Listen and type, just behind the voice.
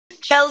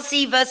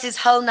Chelsea versus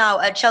Hull now.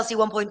 Chelsea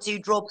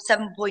 1.2, draw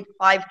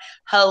 7.5,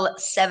 Hull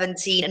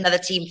 17. Another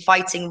team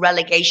fighting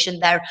relegation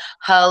there.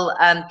 Hull.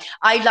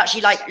 I'd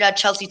actually like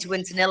Chelsea to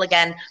win to nil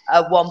again,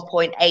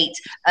 1.8.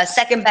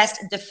 Second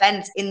best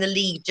defence in the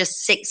league,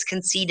 just 6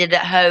 conceded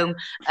at home.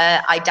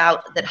 I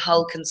doubt that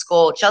Hull can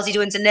score. Chelsea to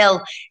win to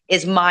nil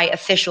is my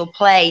official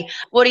play.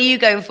 What are you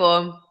going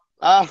for?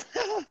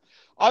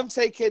 I'm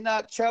taking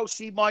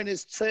Chelsea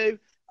 -2.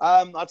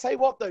 I'll tell you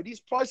what, though, these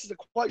prices are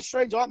quite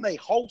strange, aren't they?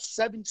 Hull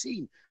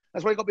 17.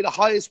 That's probably got to be the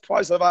highest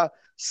price I've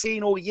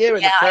seen all year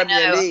in the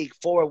Premier League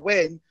for a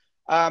win.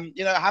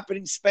 It happened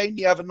in Spain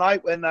the other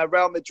night when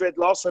Real Madrid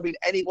lost. I mean,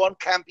 anyone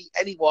can beat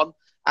anyone,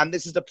 and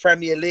this is the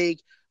Premier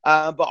League.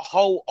 But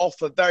Hull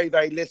offer very,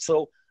 very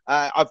little.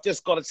 I've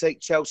just got to take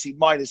Chelsea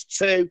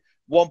 -2,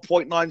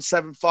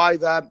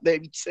 1.975,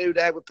 maybe 2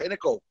 there with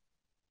Pinnacle.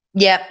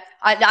 Yeah,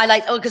 I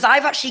like, because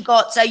I've actually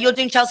got, you're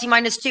doing Chelsea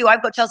 -2.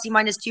 I've got Chelsea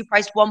 -2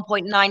 priced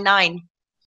 1.99.